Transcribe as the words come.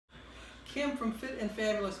Kim from Fit and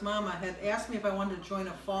Fabulous Mama had asked me if I wanted to join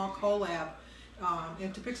a fall collab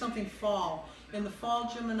and to pick something fall. In the fall,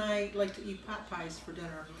 Jim and I like to eat pot pies for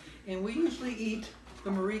dinner. And we usually eat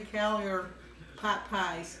the Marie Callier pot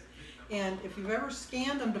pies. And if you've ever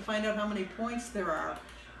scanned them to find out how many points there are,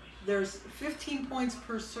 there's 15 points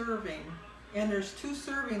per serving. And there's 2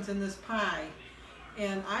 servings in this pie.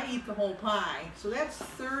 And I eat the whole pie, so that's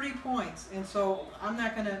 30 points. And so I'm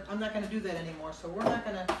not gonna do that anymore. So we're not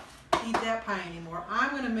gonna eat that pie anymore.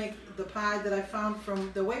 I'm gonna make the pie that I found from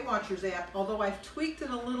the Weight Watchers app, although I've tweaked it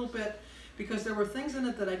a little bit because there were things in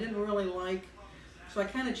it that I didn't really like. So I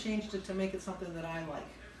kind of changed it to make it something that I like.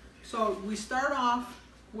 So we start off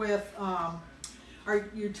with our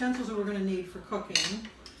utensils that we're gonna need for cooking.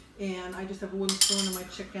 And I just have a wooden spoon in my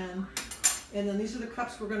chicken. And then these are the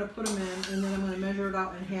cups we're going to put them in, and then I'm going to measure it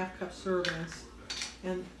out in half-cup servings.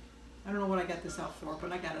 And I don't know what I got this out for,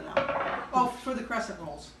 but I got it out. Oh, for the crescent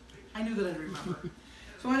rolls. I knew that I'd remember.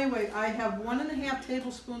 So anyway, I have 1½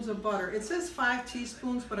 tablespoons of butter. It says 5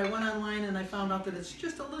 teaspoons, but I went online and I found out that it's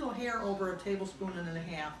just a little hair over a tablespoon and a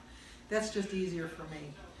half. That's just easier for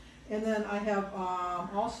me. And then I have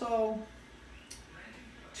also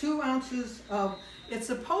 2 ounces of, it's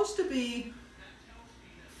supposed to be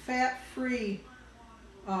fat-free,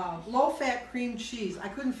 low-fat cream cheese. I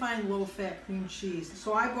couldn't find low-fat cream cheese,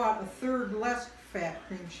 so I bought a 1/3 less fat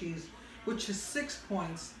cream cheese, which is 6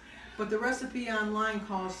 points, but the recipe online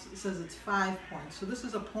says it's 5 points, so this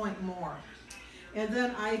is a point more. And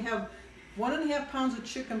then I have 1½ pounds of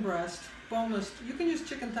chicken breast, boneless. You can use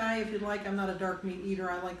chicken thigh if you'd like. I'm not a dark meat eater.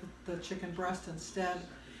 I like the chicken breast instead.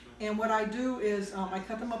 And what I do is I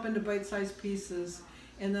cut them up into bite-sized pieces,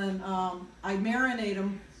 and then I marinate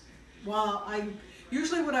them.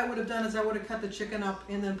 Usually what I would have done is I would have cut the chicken up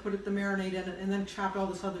and then put the marinade in it and then chopped all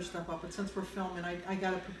this other stuff up. But since we're filming, I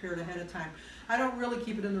got it prepared ahead of time. I don't really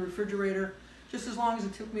keep it in the refrigerator. Just as long as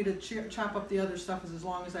it took me to chop up the other stuff is as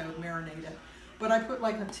long as I would marinate it. But I put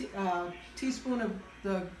like a teaspoon of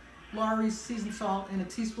the Lawry's seasoned salt and a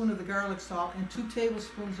teaspoon of the garlic salt and 2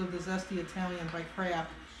 tablespoons of the Zesty Italian by Kraft.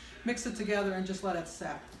 Mix it together and just let it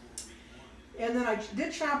set. And then I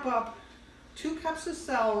did chop up 2 cups of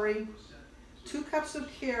celery, 2 cups of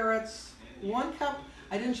carrots, 1 cup,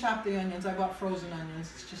 I didn't chop the onions, I bought frozen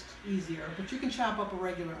onions, it's just easier, but you can chop up a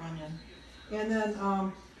regular onion. And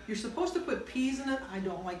then you're supposed to put peas in it. I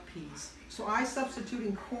don't like peas, so I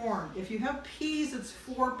substituted corn. If you have peas, it's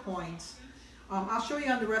 4 points. I'll show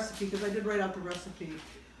you on the recipe because I did write out the recipe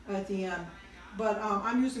at the end, but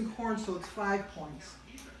I'm using corn, so it's 5 points.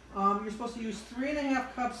 You're supposed to use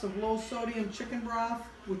 3½ cups of low sodium chicken broth,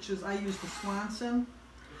 which is, I use the Swanson.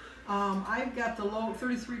 I've got the low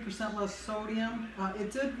 33% less sodium.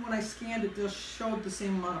 It did, when I scanned it, just showed the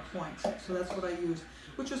same amount of points, so that's what I used,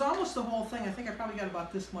 which was almost the whole thing. I think I probably got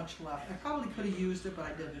about this much left. I probably could have used it, but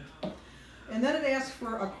I didn't. And then it asks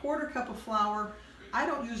for a 1/4 cup of flour. I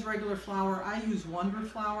don't use regular flour. I use Wonder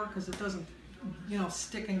flour because it doesn't,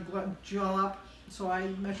 stick and gel up. So I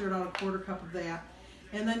measured out a 1/4 cup of that.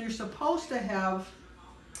 And then you're supposed to have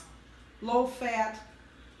low-fat,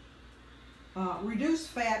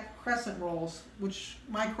 reduced-fat crescent rolls, which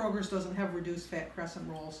my Kroger's doesn't have reduced-fat crescent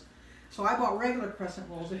rolls. So I bought regular crescent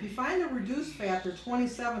rolls. If you find the reduced fat, they're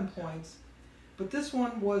 27 points, but this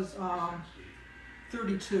one was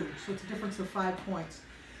 32, so it's a difference of 5 points.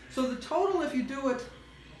 So the total, if you do it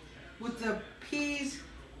with the peas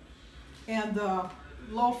and the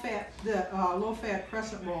low-fat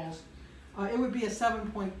crescent rolls, it would be a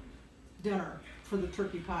 7-point dinner for the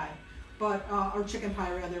turkey pie, but or chicken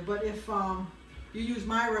pie rather. But if you use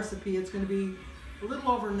my recipe, it's going to be a little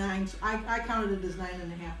over 9. So I counted it as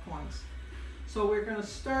 9½ points. So we're going to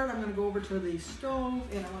start. I'm going to go over to the stove,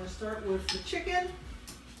 and I'm going to start with the chicken.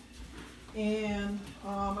 And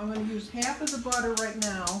I'm going to use half of the butter right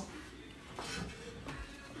now,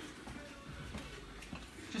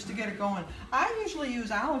 just to get it going. I usually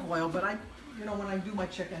use olive oil, but when I do my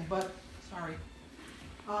chicken, but sorry.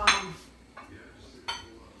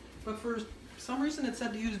 But for some reason it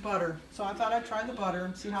said to use butter, so I thought I'd try the butter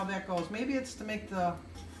and see how that goes. Maybe it's to make the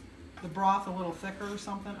broth a little thicker or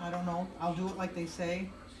something. I don't know. I'll do it like they say,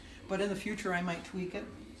 but in the future I might tweak it.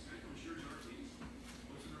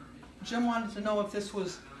 Jim wanted to know if this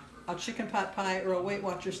was a chicken pot pie or a Weight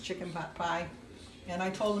Watchers chicken pot pie, and I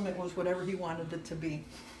told him it was whatever he wanted it to be.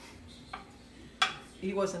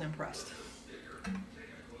 He wasn't impressed.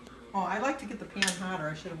 Oh, I like to get the pan hotter.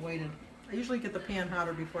 I should have waited. I usually get the pan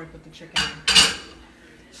hotter before I put the chicken in.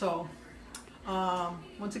 So,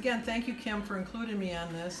 once again, thank you, Kim, for including me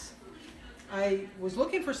on this. I was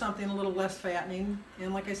looking for something a little less fattening,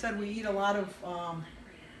 and like I said, we eat a lot of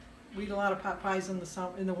we eat a lot of pot pies in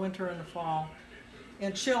the winter and the fall.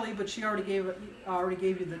 And chili, but she already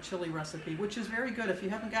gave you the chili recipe, which is very good. If you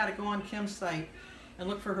haven't got it, go on Kim's site and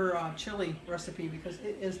look for her chili recipe because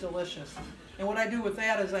it is delicious. And what I do with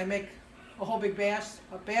that is I make a whole big batch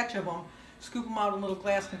of them, scoop them out in little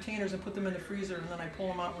glass containers and put them in the freezer, and then I pull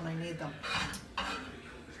them out when I need them.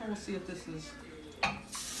 So we'll see if this is,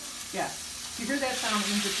 yes. If you hear that sound, it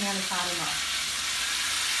means your pan is hot enough.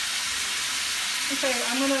 Okay,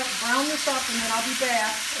 I'm going to brown this up and then I'll be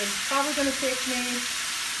back. It's probably going to take me,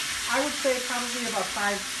 I would say probably about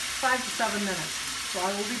 5 to 7 minutes. So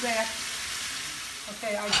I will be back.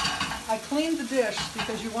 Okay, I cleaned the dish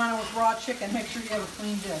because you want to, with raw chicken, make sure you have a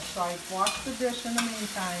clean dish. So I washed the dish in the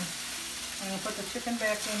meantime. I'm going to put the chicken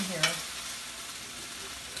back in here.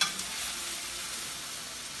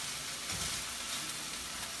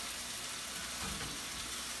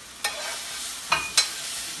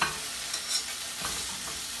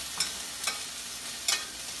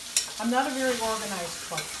 I'm not a very organized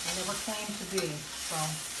cook. I never claimed to be, so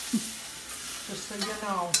just so you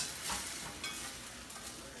know.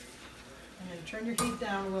 And then turn your heat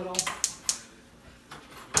down a little.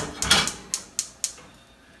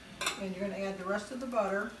 And you're going to add the rest of the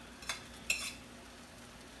butter.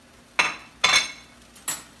 I've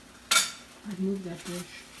moved that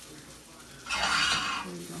dish.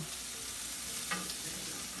 There you go.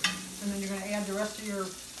 And then you're going to add the rest of your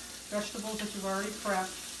vegetables that you've already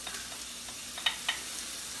prepped.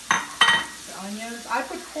 Onions. I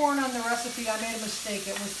put corn on the recipe. I made a mistake.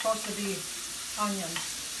 It was supposed to be onions.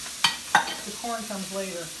 The corn comes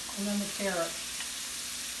later. And then the carrots.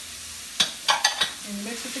 And you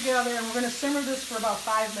mix it together and we're going to simmer this for about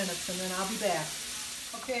 5 minutes and then I'll be back.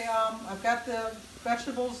 Okay, I've got the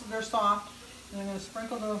vegetables, they're soft. And I'm going to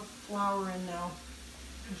sprinkle the flour in now.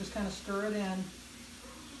 And just kind of stir it in.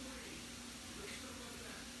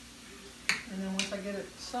 And then once I get it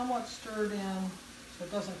somewhat stirred in, so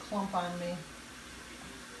it doesn't clump on me,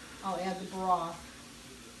 I'll add the broth.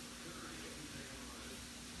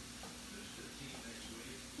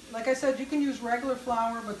 Like I said, you can use regular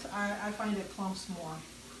flour, but I find it clumps more.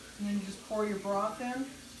 And then you just pour your broth in.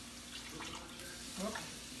 Oops.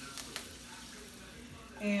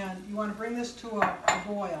 And you want to bring this to a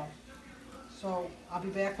boil. So I'll be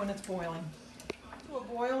back when it's boiling. To a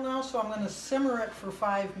boil now, so I'm going to simmer it for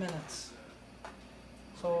 5 minutes.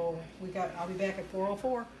 So I'll be back at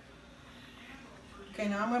 4:04. Okay,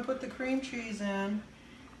 now I'm going to put the cream cheese in,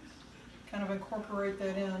 kind of incorporate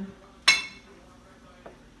that in.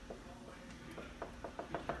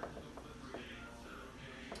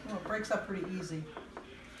 Well, it breaks up pretty easy.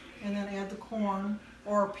 And then add the corn,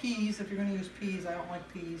 or peas if you're going to use peas. I don't like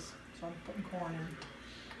peas, so I'm putting corn in.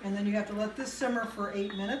 And then you have to let this simmer for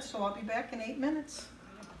 8 minutes, so I'll be back in 8 minutes.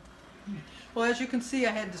 Well, as you can see,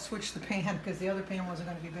 I had to switch the pan because the other pan wasn't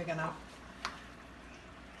going to be big enough.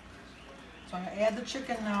 So I'm going to add the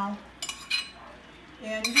chicken now.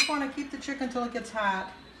 And you just want to keep the chicken until it gets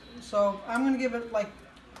hot. So I'm going to give it like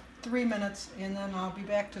 3 minutes and then I'll be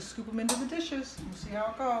back to scoop them into the dishes and see how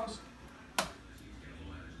it goes.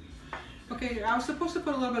 Okay, I was supposed to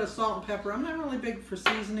put a little bit of salt and pepper. I'm not really big for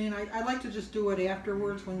seasoning. I like to just do it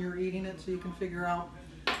afterwards when you're eating it so you can figure out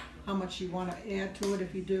how much you want to add to it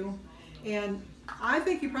if you do. And I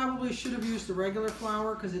think you probably should have used the regular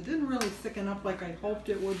flour because it didn't really thicken up like I hoped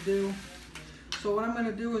it would do. So what I'm going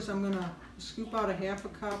to do is I'm going to scoop out a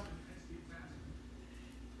 ½ cup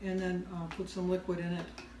and then put some liquid in it.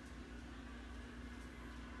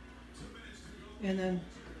 And then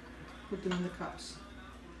put them in the cups.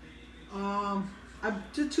 I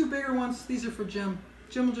did 2 bigger ones. These are for Jim.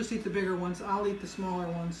 Jim will just eat the bigger ones. I'll eat the smaller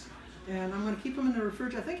ones. And I'm going to keep them in the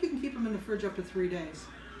refrigerator. I think you can keep them in the fridge up to 3 days.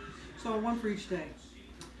 So 1 for each day.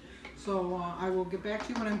 So I will get back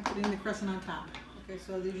to you when I'm putting the crescent on top. Okay,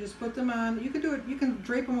 so you just put them on. You can do it. You can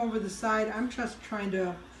drape them over the side. I'm just trying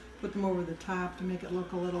to put them over the top to make it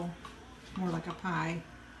look a little more like a pie.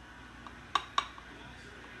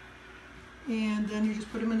 And then you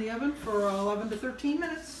just put them in the oven for 11 to 13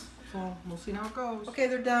 minutes. So we'll see how it goes. Okay,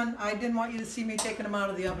 they're done. I didn't want you to see me taking them out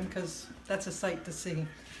of the oven because that's a sight to see.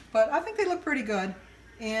 But I think they look pretty good.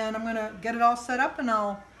 And I'm going to get it all set up and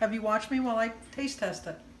I'll have you watch me while I taste test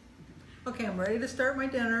it. Okay, I'm ready to start my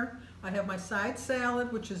dinner. I have my side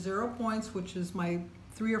salad, which is 0 points, which is my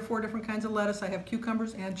 3 or 4 different kinds of lettuce. I have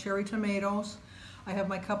cucumbers and cherry tomatoes. I have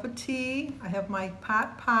my cup of tea. I have my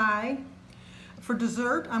pot pie. For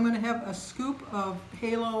dessert, I'm going to have a scoop of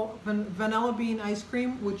Halo vanilla bean ice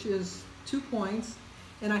cream, which is 2 points.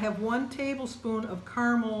 And I have 1 tablespoon of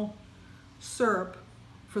caramel syrup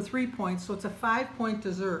for 3 points, so it's a 5-point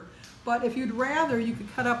dessert. But if you'd rather, you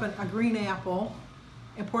could cut up a green apple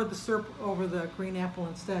and poured the syrup over the green apple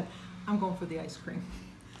instead. I'm going for the ice cream.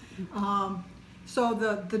 So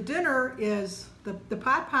the dinner is, the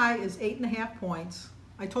pot pie is 8.5 points.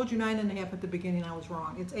 I told you 9.5 at the beginning, I was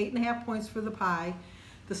wrong. It's 8.5 points for the pie.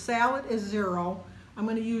 The salad is 0. I'm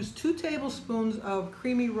going to use 2 tablespoons of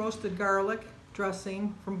creamy roasted garlic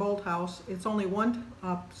dressing from Bolthouse. It's only 1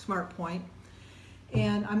 smart point.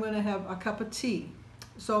 And I'm going to have a cup of tea.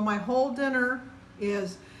 So my whole dinner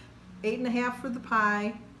is 8.5 for the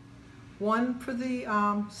pie, 1 for the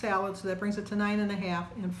salad, so that brings it to 9.5,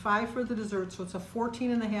 and 5 for the dessert, so it's a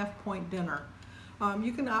 14.5 point dinner.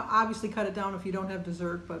 You can obviously cut it down if you don't have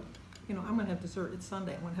dessert, but you know, I'm going to have dessert. It's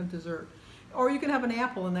Sunday, I'm going to have dessert. Or you can have an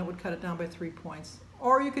apple and that would cut it down by 3 points.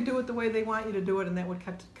 Or you could do it the way they want you to do it and that would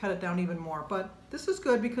cut it down even more. But this is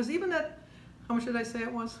good because even at, how much did I say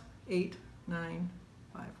it was? 8, 9,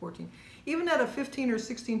 5, 14. Even at a 15 or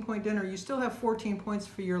 16 point dinner, you still have 14 points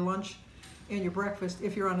for your lunch and your breakfast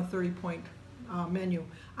if you're on a 30 point menu.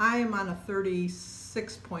 I am on a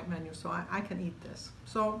 36 point menu, so I can eat this.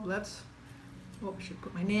 So let's, oh, I should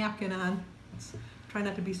put my napkin on. Let's try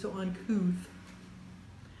not to be so uncouth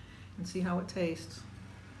and see how it tastes.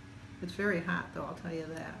 It's very hot though, I'll tell you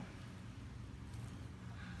that.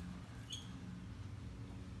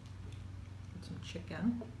 Put some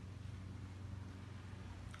chicken.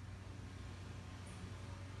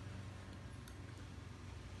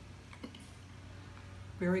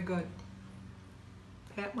 Very good.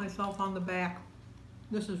 Pat myself on the back.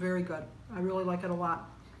 This is very good. I really like it a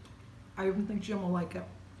lot. I even think Jim will like it.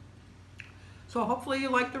 So hopefully you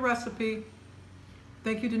like the recipe.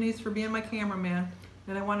 Thank you, Denise, for being my cameraman.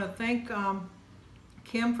 And I want to thank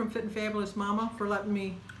Kim from Fit and Fabulous Mama for letting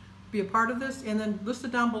me be a part of this. And then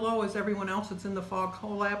listed down below is everyone else that's in the fall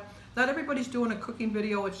collab. Not everybody's doing a cooking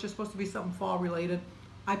video. It's just supposed to be something fall related.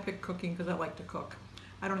 I picked cooking because I like to cook.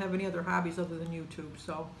 I don't have any other hobbies other than YouTube.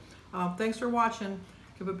 So thanks for watching.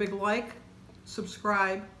 Give a big like,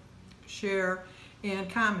 subscribe, share, and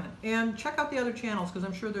comment. And check out the other channels because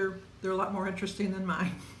I'm sure they're a lot more interesting than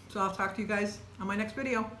mine. So I'll talk to you guys on my next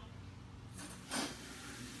video.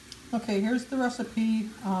 Okay, here's the recipe.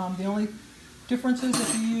 The only difference is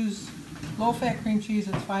if you use low-fat cream cheese,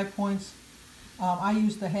 it's 5 points. I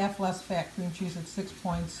use the half less fat cream cheese at 6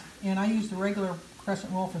 points. And I use the regular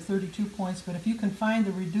crescent roll for 32 points. But if you can find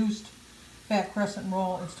the reduced fat crescent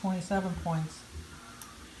roll, it's 27 points.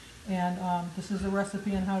 And this is the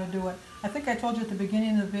recipe on how to do it. I think I told you at the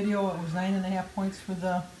beginning of the video it was 9.5 points for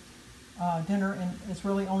the dinner, and it's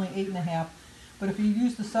really only 8.5. But if you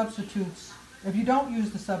use the substitutes, if you don't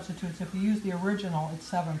use the substitutes, if you use the original, it's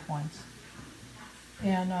 7 points.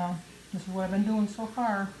 And this is what I've been doing so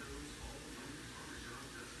far.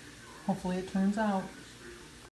 Hopefully it turns out.